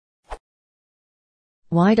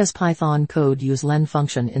Why does Python code use len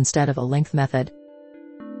function instead of a length method?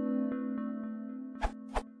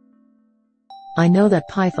 I know that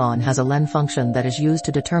Python has a len function that is used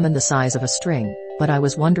to determine the size of a string, but I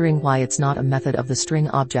was wondering why it's not a method of the string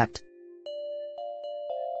object.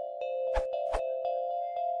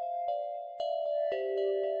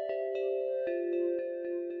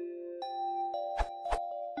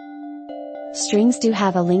 Strings do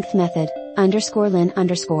have a length method,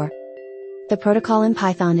 _len_. The protocol in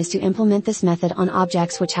Python is to implement this method on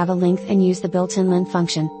objects which have a length and use the built-in len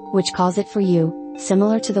function, which calls it for you,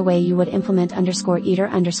 similar to the way you would implement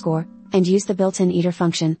 _iter_, and use the built-in iter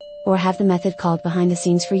function, or have the method called behind the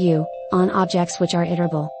scenes for you, on objects which are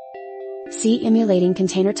iterable. See emulating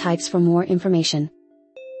container types for more information.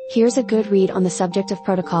 Here's a good read on the subject of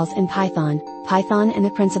protocols in Python, Python and the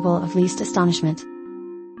principle of least astonishment.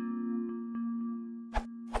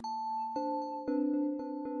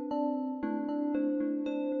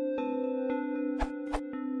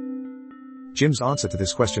 Jim's answer to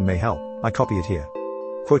this question may help. I copy it here.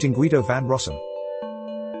 Quoting Guido van Rossum.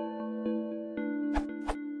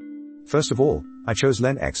 First of all, I chose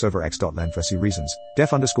len x over x.len for C reasons.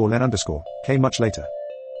 Def_len_ came much later.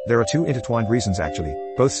 There are two intertwined reasons actually,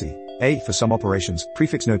 both C. A. For some operations,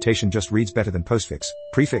 prefix notation just reads better than postfix,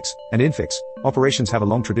 prefix, and infix. Operations have a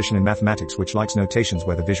long tradition in mathematics which likes notations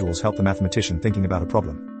where the visuals help the mathematician thinking about a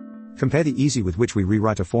problem. Compare the ease with which we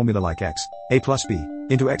rewrite a formula like x, a plus b,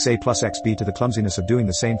 into x a plus xb to the clumsiness of doing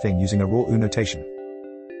the same thing using a raw U notation.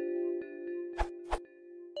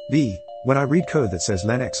 B. When I read code that says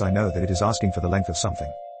len x, I know that it is asking for the length of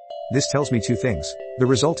something. This tells me two things: the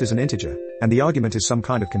result is an integer, and the argument is some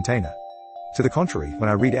kind of container. To the contrary, when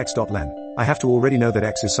I read x.len, I have to already know that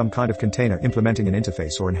x is some kind of container implementing an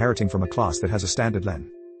interface or inheriting from a class that has a standard len.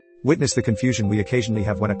 Witness the confusion we occasionally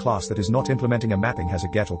have when a class that is not implementing a mapping has a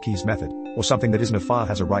get or keys method, or something that isn't a file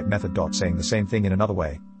has a write method. Saying the same thing in another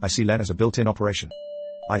way, I see len as a built-in operation.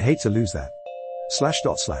 I'd hate to lose that. /.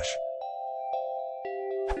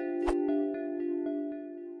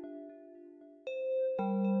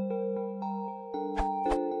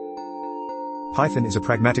 Python is a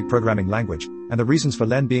pragmatic programming language, and the reasons for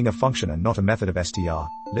len being a function and not a method of str,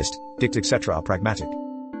 list, dict etc. are pragmatic.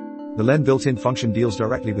 The len built-in function deals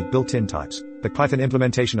directly with built-in types. The Python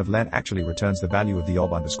implementation of len actually returns the value of the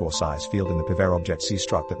ob_size field in the pivare object C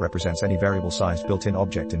struct that represents any variable-sized built-in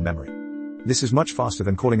object in memory. This is much faster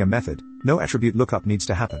than calling a method. No attribute lookup needs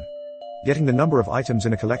to happen. Getting the number of items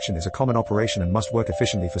in a collection is a common operation and must work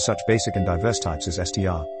efficiently for such basic and diverse types as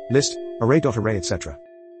str, list, array.array etc.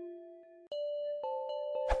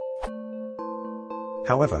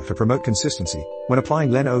 However, to promote consistency, when applying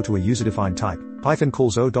len_o to a user-defined type, Python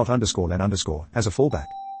calls o._len_ as a fallback.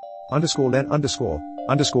 _len_,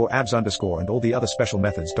 _abs_, and all the other special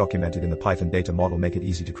methods documented in the Python data model make it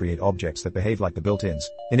easy to create objects that behave like the built-ins,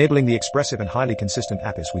 enabling the expressive and highly consistent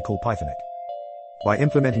apis we call Pythonic. By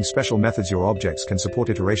implementing special methods, your objects can support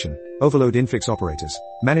iteration, overload infix operators,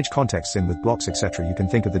 manage contexts in with blocks etc. You can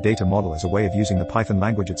think of the data model as a way of using the Python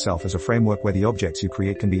language itself as a framework where the objects you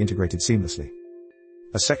create can be integrated seamlessly.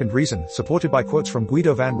 A second reason, supported by quotes from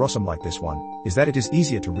Guido van Rossum like this one, is that it is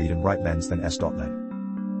easier to read and write lens than s.len.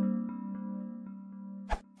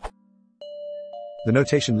 The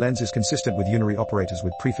notation lens is consistent with unary operators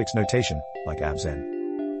with prefix notation, like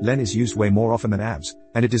abs_n. Len is used way more often than abs,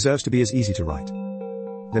 and it deserves to be as easy to write.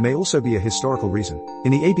 There may also be a historical reason.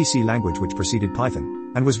 In the ABC language which preceded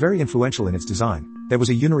Python, and was very influential in its design, there was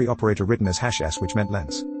a unary operator written as #s which meant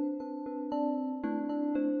lens.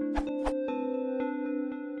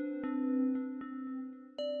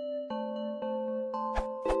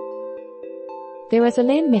 There is a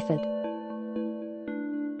len method.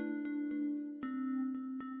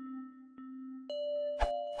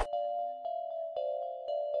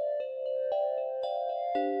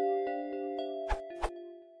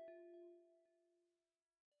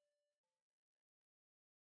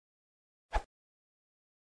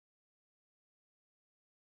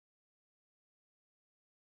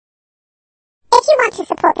 If you want to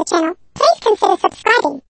support the channel, please consider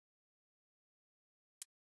subscribing.